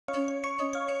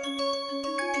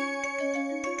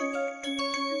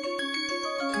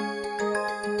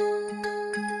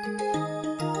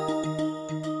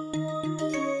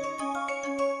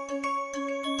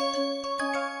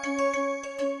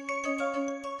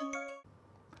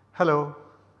Hello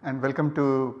and welcome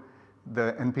to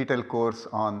the NPTEL course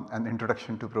on an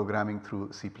introduction to programming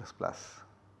through C++.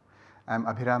 I am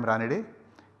Abhiram Ranade.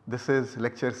 This is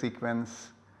lecture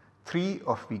sequence 3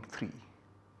 of week 3.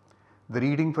 The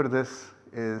reading for this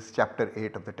is chapter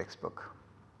 8 of the textbook.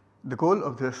 The goal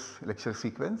of this lecture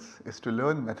sequence is to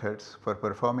learn methods for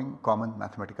performing common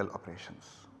mathematical operations.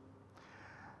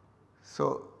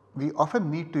 So, we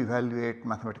often need to evaluate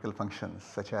mathematical functions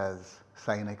such as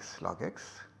sin x log x,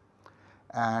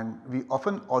 and we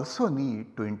often also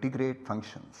need to integrate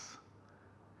functions.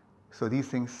 So, these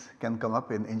things can come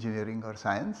up in engineering or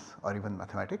science or even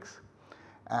mathematics,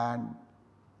 and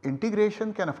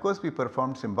integration can of course be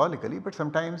performed symbolically, but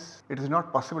sometimes it is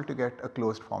not possible to get a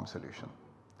closed form solution.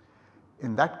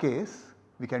 In that case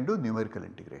we can do numerical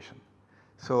integration.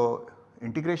 So,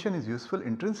 integration is useful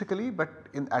intrinsically, but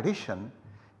in addition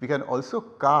we can also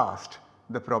cast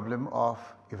the problem of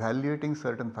evaluating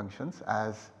certain functions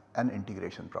as an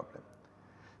integration problem.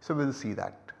 So, we will see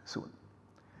that soon.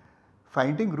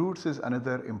 Finding roots is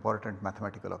another important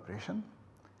mathematical operation,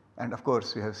 and of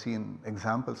course we have seen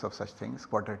examples of such things: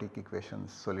 quadratic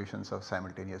equations, solutions of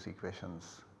simultaneous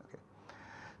equations. Okay.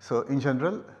 So, in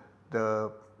general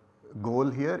the goal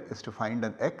here is to find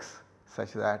an x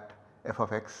such that f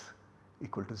of x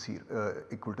equal to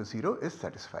 0 is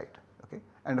satisfied. Okay.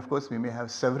 And of course we may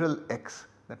have several x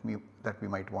that we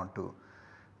might want to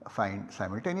find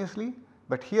simultaneously,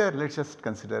 but here let us just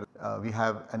consider we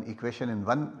have an equation in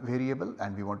one variable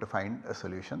and we want to find a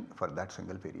solution for that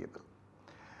single variable.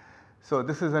 So,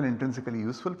 this is an intrinsically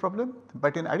useful problem,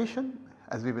 but in addition,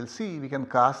 as we will see, we can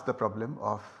cast the problem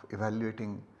of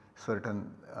evaluating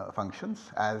certain functions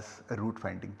as a root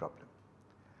finding problem.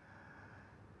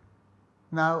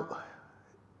 Now,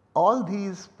 all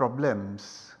these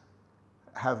problems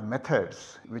have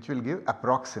methods which will give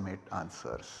approximate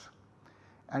answers,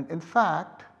 and in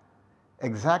fact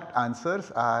exact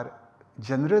answers are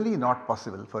generally not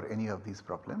possible for any of these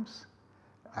problems,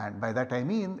 and by that I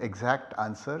mean exact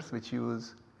answers which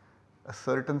use a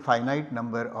certain finite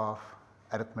number of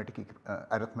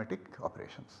arithmetic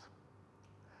operations.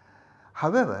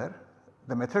 However,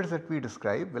 the methods that we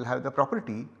describe will have the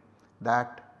property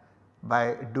that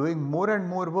by doing more and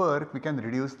more work we can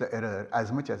reduce the error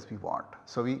as much as we want.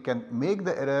 So, we can make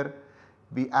the error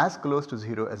be as close to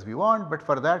 0 as we want, but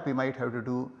for that we might have to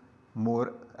do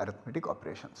more arithmetic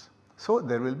operations. So,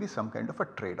 there will be some kind of a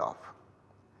trade off.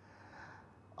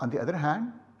 On the other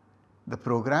hand, the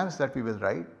programs that we will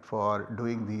write for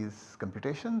doing these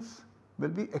computations will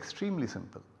be extremely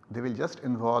simple. They will just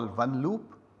involve one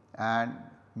loop and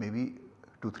maybe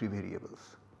 2-3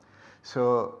 variables.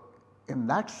 So, in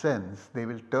that sense they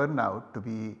will turn out to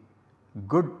be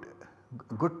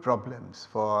good problems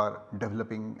for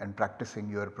developing and practicing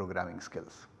your programming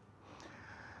skills.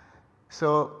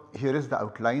 So, here is the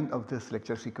outline of this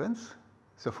lecture sequence.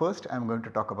 So, first I am going to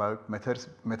talk about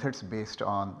methods based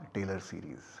on Taylor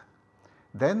series.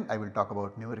 Then I will talk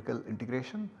about numerical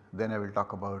integration, then I will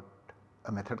talk about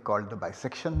a method called the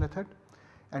bisection method,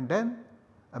 and then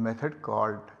a method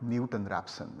called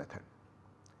Newton-Raphson method.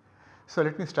 So,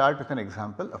 let me start with an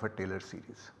example of a Taylor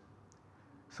series.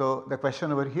 So, the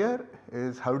question over here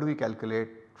is how do we calculate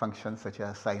functions such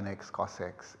as sin x, cos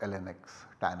x, ln x,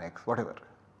 tan x, whatever,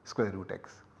 square root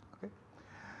x. Okay.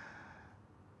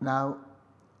 Now,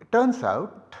 it turns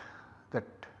out that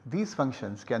these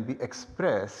functions can be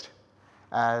expressed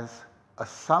as a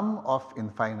sum of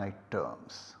infinite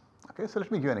terms. Okay. So,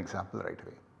 let me give an example right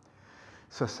away.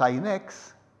 So, sin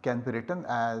x can be written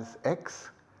as x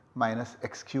minus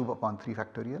x cube upon 3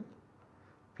 factorial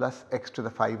plus x to the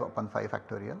 5 upon 5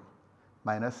 factorial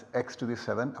minus x to the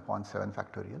 7 upon 7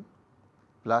 factorial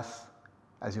plus,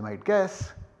 as you might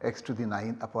guess, x to the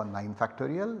 9 upon 9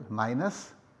 factorial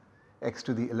minus x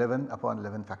to the 11 upon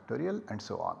 11 factorial, and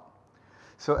so on.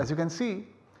 So, as you can see,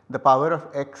 the power of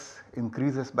x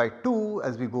increases by 2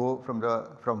 as we go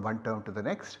from one term to the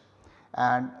next,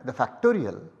 and the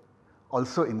factorial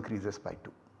also increases by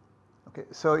 2. Okay.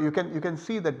 So, you can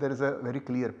see that there is a very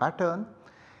clear pattern,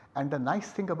 and the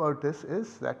nice thing about this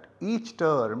is that each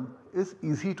term is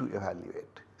easy to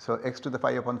evaluate. So, x to the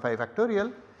 5 upon 5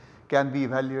 factorial can be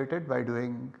evaluated by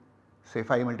doing say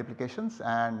 5 multiplications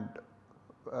and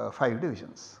 5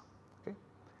 divisions. Okay.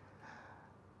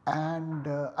 And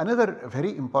another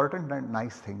very important and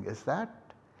nice thing is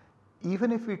that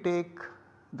even if we take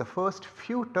the first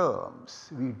few terms,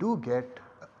 we do get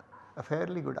a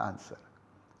fairly good answer,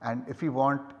 and if we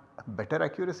want better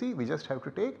accuracy we just have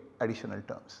to take additional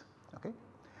terms. Okay.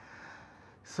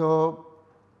 So,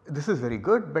 this is very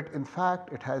good, but in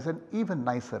fact it has an even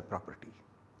nicer property,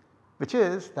 which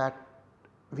is that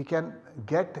we can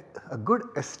get a good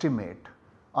estimate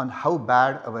on how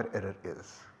bad our error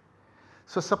is.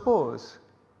 So suppose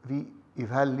we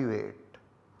evaluate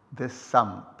this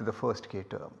sum to the first k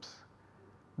terms,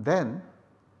 then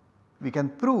we can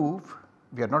prove,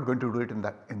 we are not going to do it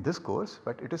in this course,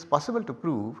 but it is possible to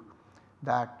prove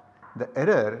that the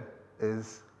error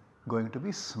is going to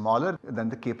be smaller than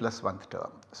the k plus 1th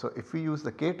term. So if we use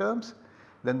the k terms,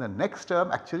 then the next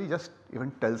term actually just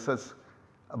even tells us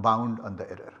a bound on the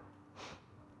error.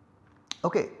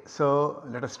 Okay, so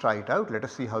let us try it out. Let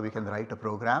us see how we can write a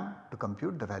program to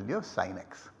compute the value of sin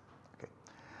x. Okay.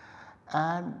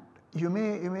 And you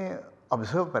may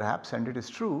observe perhaps, and it is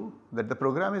true, that the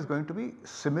program is going to be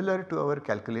similar to our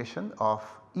calculation of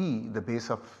e, the base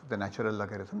of the natural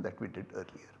logarithm that we did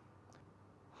earlier.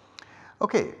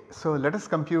 Okay, so let us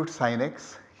compute sin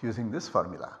x using this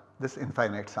formula, this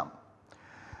infinite sum.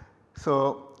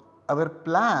 So our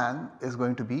plan is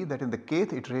going to be that in the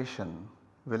kth iteration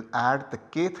we will add the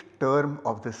kth term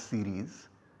of this series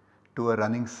to a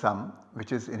running sum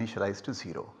which is initialized to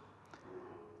 0.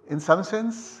 In some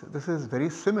sense this is very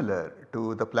similar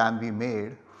to the plan we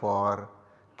made for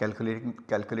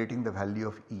calculating the value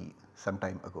of e some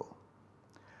time ago.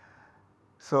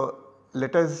 So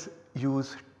let us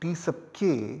use t sub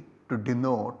k to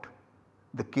denote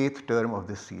the kth term of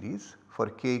this series for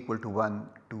k equal to 1,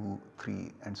 2,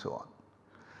 3 and so on.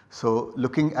 So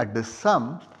looking at this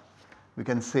sum, we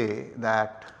can say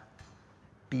that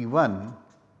t1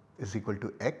 is equal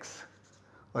to x,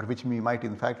 or which we might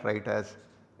in fact write as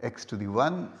x to the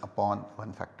 1 upon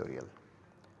 1 factorial.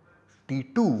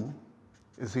 t2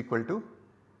 is equal to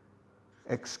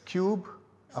x cube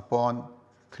upon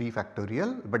 3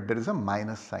 factorial, but there is a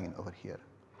minus sign over here.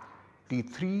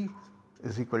 t3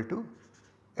 is equal to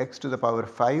x to the power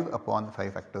 5 upon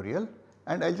 5 factorial,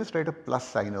 and I will just write a plus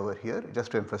sign over here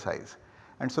just to emphasize.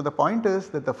 And so the point is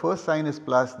that the first sign is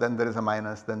plus, then there is a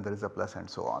minus, then there is a plus and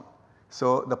so on.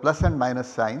 So the plus and minus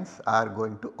signs are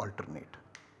going to alternate.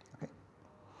 Okay.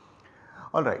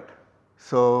 Alright,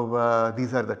 so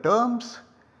these are the terms,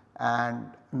 and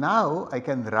now I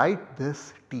can write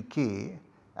this tk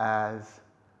as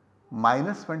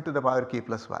minus 1 to the power k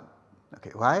plus 1.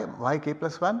 Okay. Why k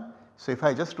plus 1? So if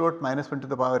I just wrote minus 1 to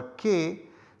the power k,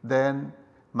 then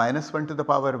minus 1 to the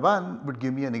power 1 would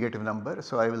give me a negative number.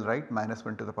 So I will write minus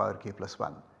 1 to the power k plus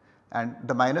 1, and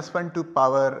the minus 1 to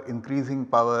power increasing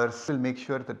powers will make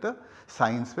sure that the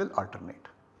signs will alternate.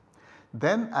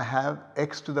 Then I have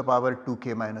x to the power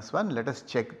 2k minus 1. Let us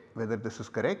check whether this is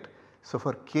correct. So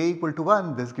for k equal to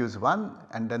 1, this gives 1,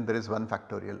 and then there is 1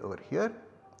 factorial over here.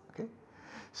 Okay.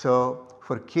 So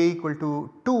for k equal to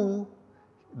 2,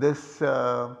 this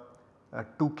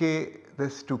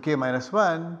 2k minus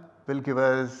 1 will give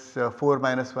us 4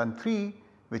 minus 1 3,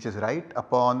 which is right,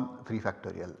 upon 3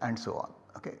 factorial and so on.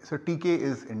 Okay. So tk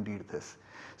is indeed this.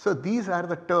 So these are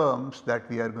the terms that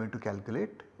we are going to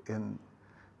calculate in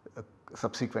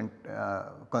subsequent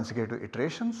consecutive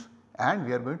iterations, and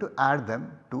we are going to add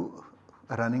them to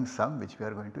a running sum which we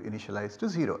are going to initialize to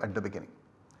 0 at the beginning.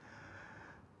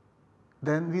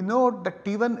 Then we note that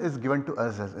t1 is given to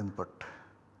us as input.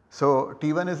 So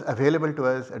t1 is available to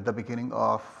us at the beginning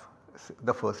of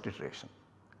the first iteration.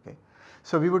 Okay.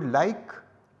 So we would like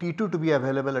t2 to be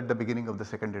available at the beginning of the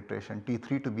second iteration,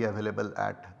 t3 to be available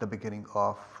at the beginning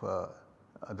of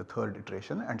the third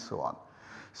iteration and so on.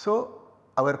 So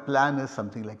our plan is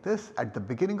something like this: at the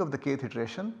beginning of the kth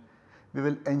iteration we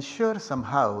will ensure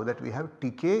somehow that we have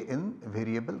tk in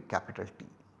variable capital T.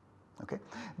 Okay.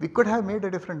 We could have made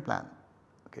a different plan.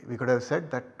 Okay. We could have said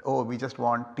that, oh, we just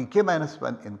want tk minus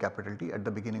 1 in capital T at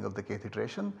the beginning of the kth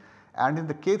iteration, and in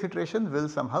the kth iteration we will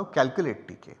somehow calculate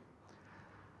tk.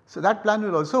 So that plan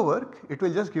will also work, it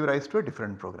will just give rise to a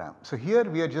different program. So here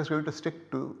we are just going to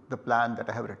stick to the plan that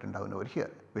I have written down over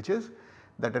here, which is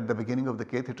that at the beginning of the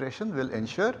kth iteration we will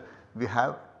ensure we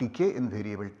have tk in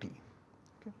variable T.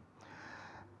 Okay.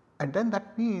 And then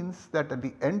that means that at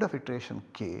the end of iteration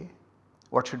k,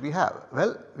 what should we have?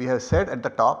 Well, we have said at the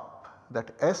top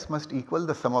that S must equal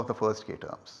the sum of the first k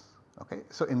terms, okay,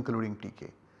 so including tk,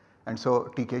 and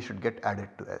so tk should get added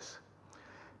to S.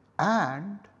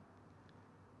 And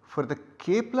for the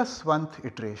k plus 1th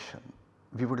iteration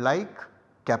we would like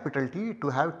capital T to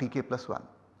have tk plus 1.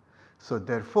 So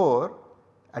therefore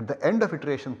at the end of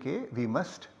iteration k we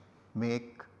must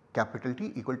make capital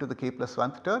T equal to the k plus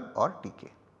 1th term or tk.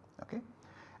 Okay.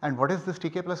 And what is this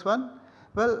tk plus 1?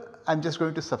 Well, I am just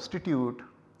going to substitute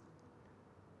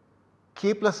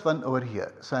k plus 1 over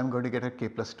here. So I am going to get a k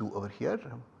plus 2 over here,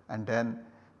 and then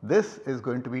this is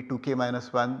going to be 2k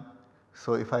minus 1.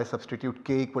 So if I substitute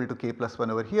k equal to k plus 1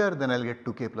 over here, then I will get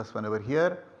 2k plus 1 over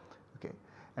here. Okay.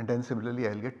 and then similarly I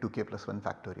will get 2k plus 1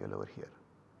 factorial over here.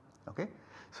 Okay.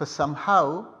 So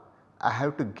somehow I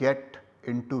have to get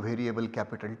into variable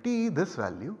capital T this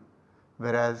value,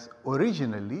 whereas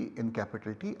originally in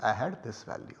capital T I had this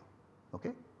value.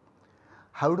 Okay.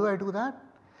 How do I do that?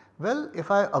 Well,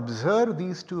 if I observe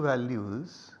these two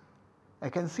values, I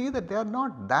can see that they are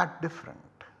not that different.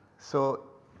 So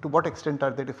to what extent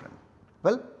are they different?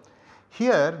 Well,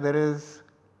 here there is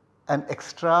an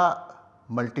extra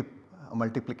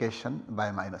multiplication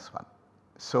by -1.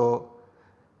 So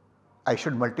I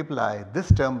should multiply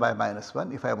this term by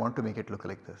 -1 if I want to make it look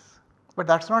like this. But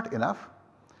that is not enough.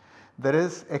 There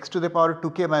is x to the power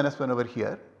 2k minus 1 over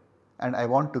here, and I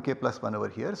want 2k plus 1 over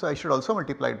here. So I should also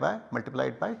multiply it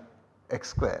by x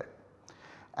squared,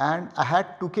 and I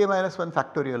had 2k minus 1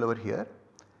 factorial over here.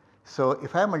 So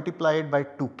if I multiply it by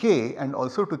 2k and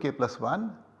also 2k plus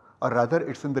 1, or rather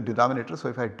it is in the denominator, so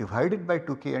if I divide it by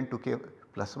 2k and 2k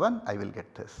plus 1, I will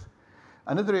get this.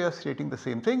 Another way of stating the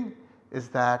same thing is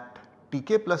that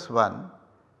tk plus 1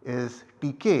 is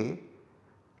tk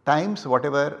times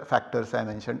whatever factors I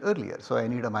mentioned earlier. So I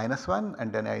need a -1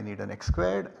 and then I need an x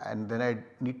squared, and then I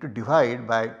need to divide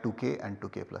by 2k and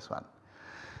 2k plus 1.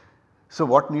 So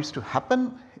what needs to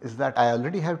happen is that I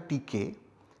already have tk,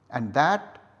 and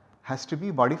that has to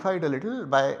be modified a little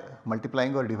by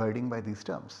multiplying or dividing by these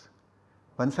terms.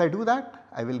 Once I do that,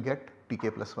 I will get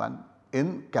tk plus 1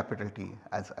 in capital T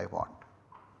as I want.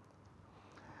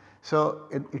 So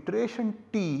in iteration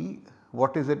T,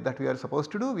 what is it that we are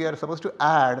supposed to do? We are supposed to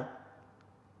add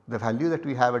the value that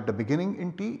we have at the beginning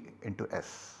in T into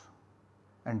S,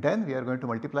 and then we are going to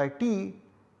multiply T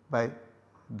by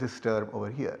this term over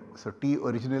here. So T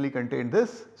originally contained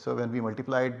this, so when we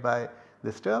multiply it by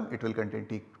this term, it will contain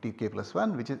tk plus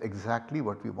 1, which is exactly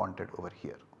what we wanted over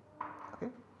here.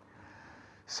 Okay.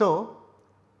 So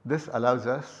this allows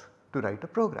us to write a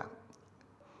program.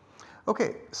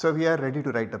 Okay, so we are ready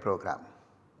to write the program.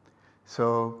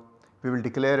 So we will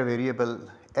declare a variable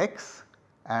x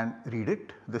and read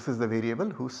it. This is the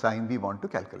variable whose sign we want to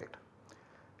calculate.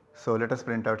 So let us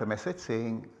print out a message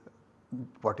saying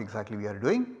what exactly we are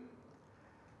doing,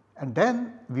 and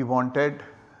then we wanted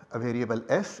a variable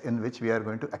s in which we are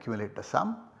going to accumulate the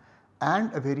sum,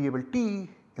 and a variable t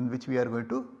in which we are going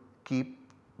to keep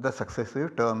the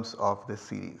successive terms of this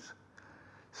series.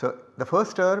 So the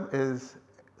first term is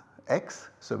x,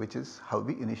 so which is how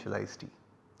we initialize t.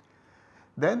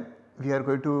 Then we are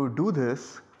going to do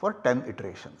this for 10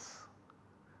 iterations.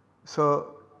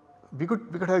 So we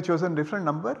could have chosen different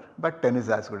number, but 10 is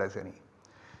as good as any.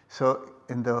 So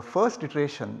in the first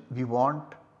iteration we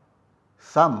want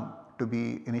sum to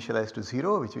be initialized to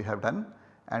 0, which we have done,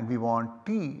 and we want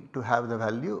t to have the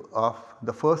value of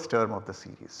the first term of the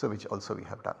series, so which also we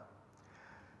have done.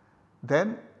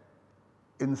 Then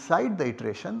inside the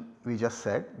iteration we just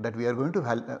said that we are going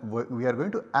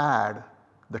to add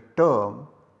the term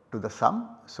to the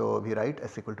sum. So we write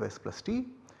s equal to s plus t,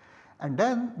 and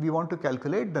then we want to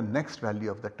calculate the next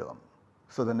value of the term.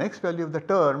 So the next value of the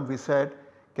term we said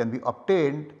can be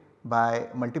obtained by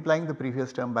multiplying the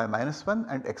previous term by -1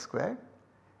 and x squared,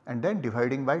 and then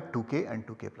dividing by 2k and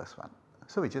 2k plus 1.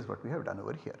 So which is what we have done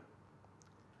over here.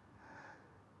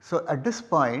 So at this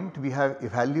point we have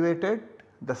evaluated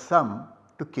the sum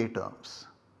to k terms.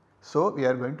 So we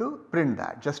are going to print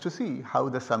that just to see how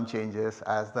the sum changes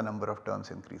as the number of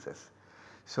terms increases.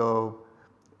 So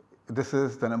this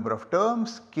is the number of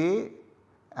terms k,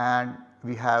 and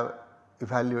we have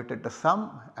evaluated the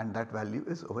sum, and that value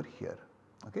is over here.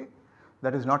 Okay.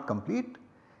 That is not complete,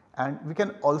 and we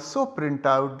can also print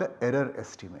out the error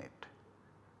estimate.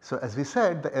 So as we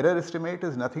said, the error estimate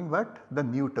is nothing but the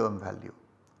new term value.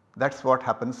 That is what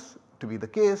happens to be the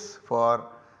case for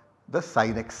the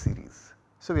sin x series.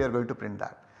 So we are going to print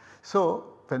that. So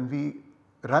when we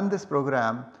run this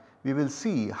program, we will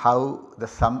see how the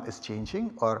sum is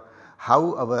changing or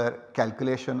how our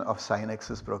calculation of sin x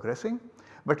is progressing,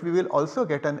 but we will also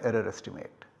get an error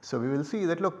estimate. So we will see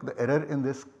that look, the error in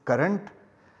this current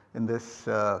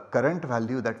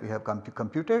value that we have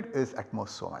computed is at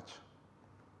most so much.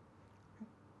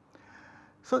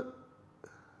 So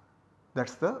that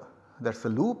is the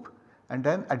loop, and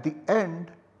then at the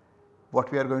end what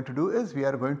we are going to do is we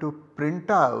are going to print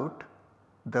out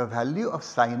the value of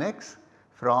sin x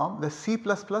from the C++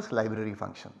 library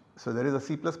function. So there is a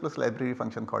C++ library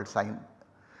function called sin,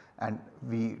 and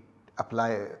we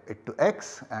apply it to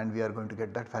x and we are going to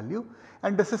get that value,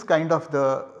 and this is kind of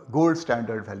the gold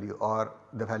standard value or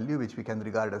the value which we can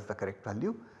regard as the correct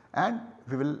value, and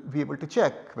we will be able to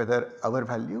check whether our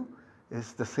value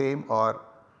is the same or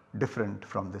different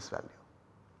from this value.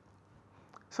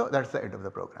 So that is the end of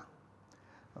the program.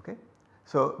 Okay.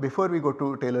 So, before we go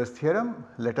to Taylor's theorem,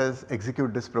 let us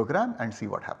execute this program and see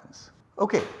what happens.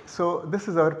 Okay, so this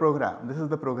is our program, this is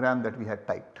the program that we had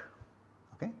typed.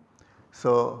 Okay.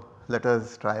 So, let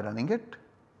us try running it.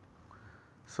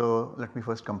 So, let me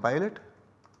first compile it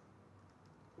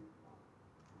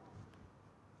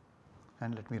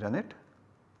and let me run it.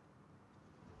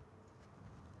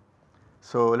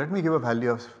 So, let me give a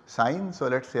value of sine. So,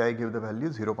 let us say I give the value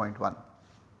 0.1.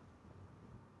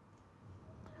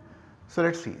 So,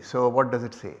 let us see. So, what does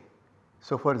it say?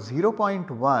 So, for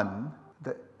 0.1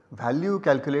 the value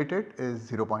calculated is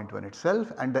 0.1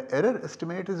 itself and the error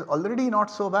estimate is already not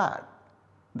so bad.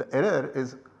 The error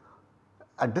is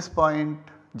at this point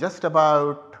just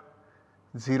about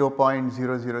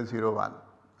 0.0001.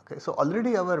 Okay. So,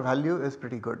 already our value is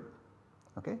pretty good.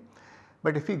 Okay.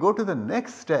 But if we go to the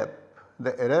next step,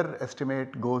 the error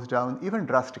estimate goes down even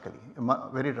drastically,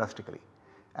 very drastically,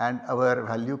 and our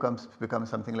value becomes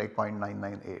something like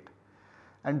 0.998.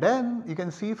 And then you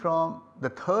can see from the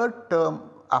third term,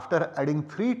 after adding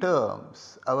 3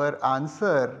 terms, our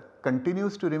answer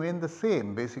continues to remain the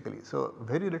same basically. So,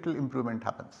 very little improvement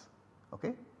happens.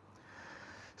 Okay.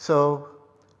 So,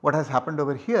 what has happened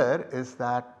over here is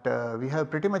that we have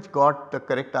pretty much got the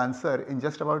correct answer in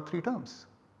just about 3 terms.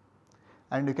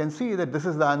 And you can see that this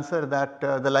is the answer that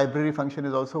the library function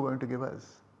is also going to give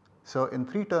us. So, in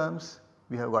 3 terms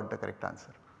we have got the correct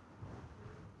answer.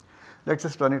 Let us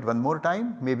just run it one more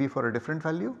time, maybe for a different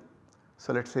value.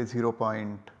 So, let us say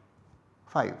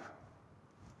 0.5.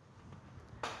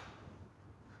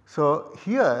 So,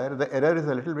 here the error is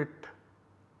a little bit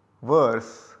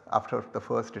worse after the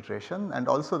first iteration and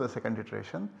also the second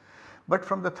iteration, but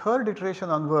from the third iteration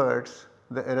onwards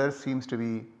the error seems to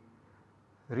be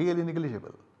really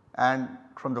negligible, and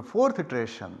from the fourth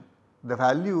iteration the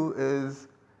value is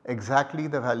exactly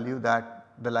the value that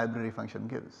the library function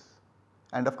gives,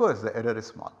 and of course the error is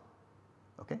small.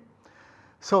 Okay.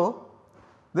 So,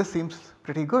 this seems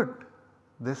pretty good.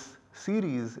 This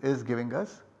series is giving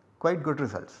us quite good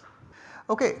results.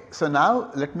 Okay, so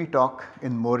now let me talk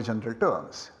in more general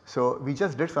terms. So, we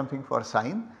just did something for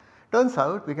sine, turns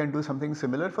out we can do something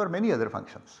similar for many other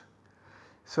functions.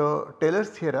 So, Taylor's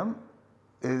theorem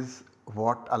is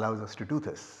what allows us to do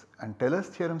this, and Taylor's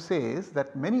theorem says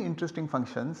that many interesting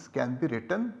functions can be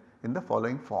written in the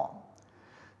following form.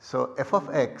 So, f of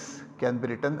x can be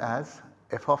written as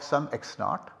f of some x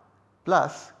naught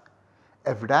plus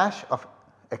f dash of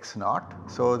x naught.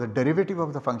 So, the derivative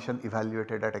of the function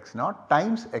evaluated at x naught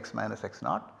times x minus x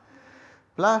naught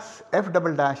plus f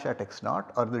double dash at x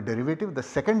naught, or the derivative, the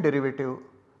second derivative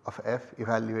of f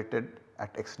evaluated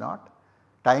at x naught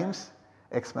times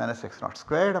x minus x naught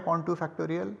squared upon 2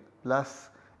 factorial plus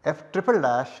f triple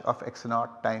dash of x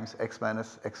naught times x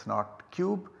minus x naught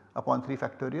cube upon 3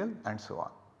 factorial and so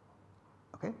on.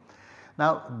 Okay.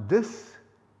 Now, this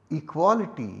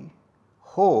equality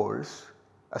holds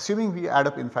assuming we add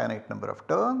up infinite number of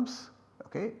terms.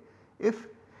 Okay. If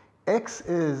x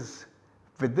is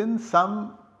within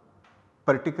some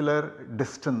particular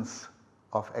distance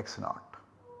of x naught,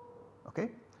 okay,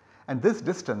 and this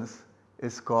distance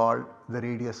is called the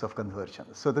radius of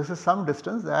convergence. So, this is some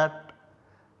distance that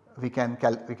we can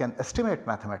estimate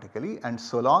mathematically, and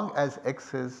so long as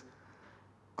x is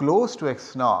close to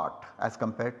x naught as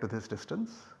compared to this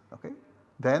distance, okay,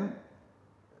 then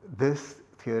this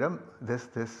theorem, this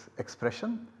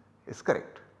expression is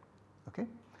correct. Okay.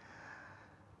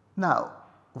 Now,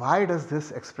 why does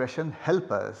this expression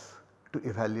help us to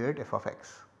evaluate f of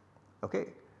x? Okay.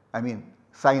 I mean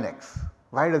sin x.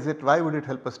 Why would it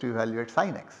help us to evaluate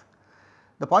sin x?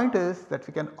 The point is that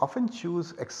we can often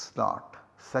choose x naught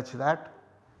such that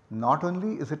not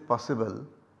only is it possible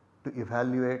to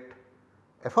evaluate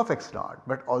f of x naught,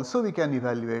 but also we can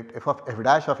evaluate f of f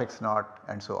dash of x naught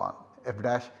and so on, f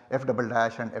dash, f double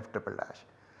dash and f triple dash.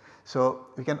 So,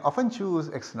 we can often choose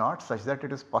x naught such that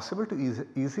it is possible to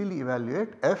easily evaluate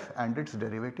f and its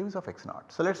derivatives of x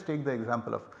naught. So, let us take the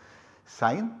example of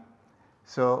sine.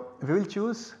 So, we will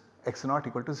choose x naught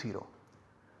equal to 0.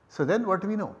 So, then what do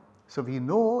we know? So, we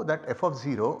know that f of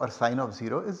 0 or sine of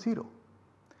 0 is 0.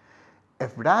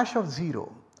 F dash of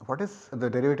 0, what is the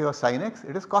derivative of sin x?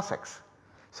 It is cos x.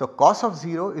 So, cos of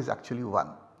 0 is actually 1.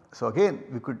 So, again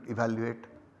we could evaluate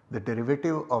the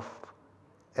derivative of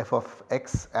f of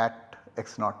x at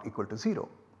x naught equal to 0.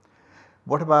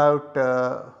 What about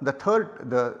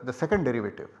the second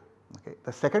derivative? Okay.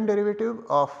 The second derivative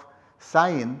of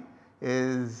sine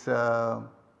is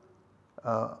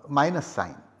minus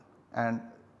sine, and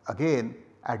again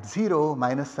at 0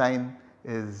 minus sine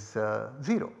is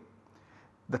 0.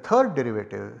 The third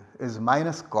derivative is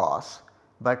minus cos,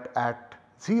 but at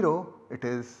 0 it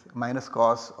is minus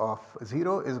cos of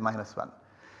 0 is minus 1.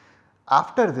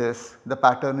 After this the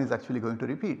pattern is actually going to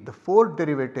repeat. The fourth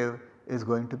derivative is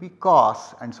going to be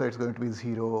cos, and so it is going to be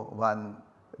 0, 1,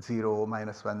 0,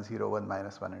 minus 1, 0, 1,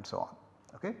 minus 1 and so on.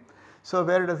 Okay. So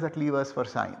where does that leave us for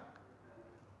sine?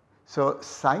 So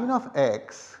sine of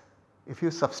x, if you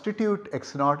substitute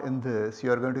x naught in this,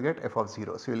 you are going to get f of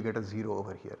 0. So you will get a 0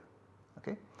 over here.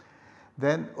 Okay.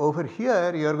 Then over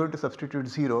here you are going to substitute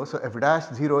 0. So f dash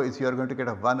 0 is you are going to get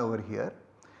a 1 over here,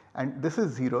 and this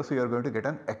is 0, so you are going to get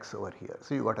an x over here.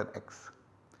 So you got an x.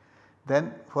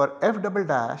 Then for f double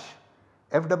dash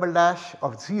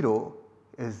of 0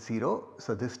 is 0,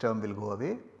 so this term will go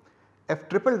away. F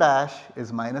triple dash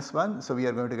is minus 1, so we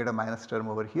are going to get a minus term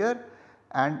over here,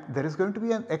 and there is going to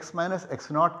be an x minus x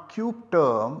naught cube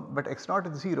term, but x naught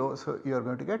is 0, so you are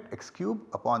going to get x cube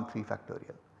upon 3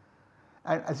 factorial.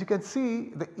 And as you can see,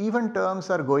 the even terms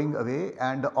are going away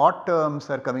and the odd terms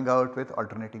are coming out with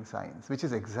alternating signs, which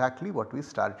is exactly what we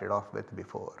started off with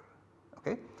before.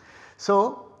 Okay.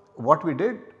 So what we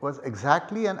did was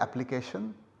exactly an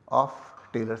application of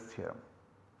Taylor's theorem.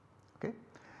 Okay.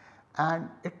 And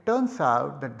it turns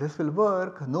out that this will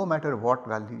work no matter what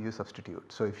value you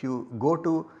substitute. So if you go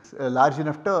to large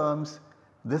enough terms,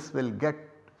 this will get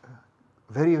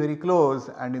very close,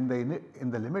 and in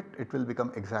the limit it will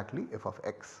become exactly f of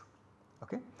x.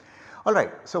 Okay.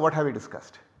 Alright, so what have we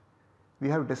discussed? We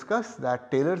have discussed that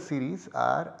Taylor series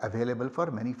are available for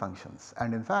many functions,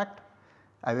 and in fact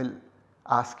I will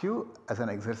ask you as an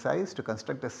exercise to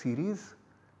construct a series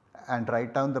and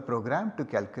write down the program to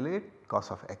calculate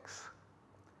cos of x.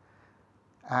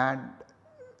 And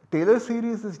Taylor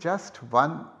series is just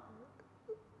one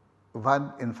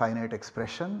infinite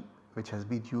expression which has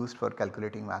been used for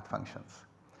calculating math functions.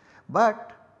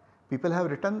 But people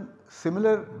have written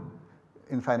similar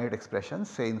infinite expressions,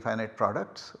 say infinite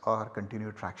products or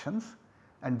continued fractions,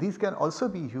 and these can also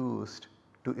be used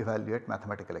to evaluate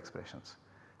mathematical expressions.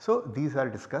 So these are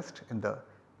discussed in the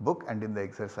book and in the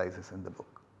exercises in the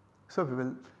book. So we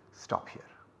will stop here.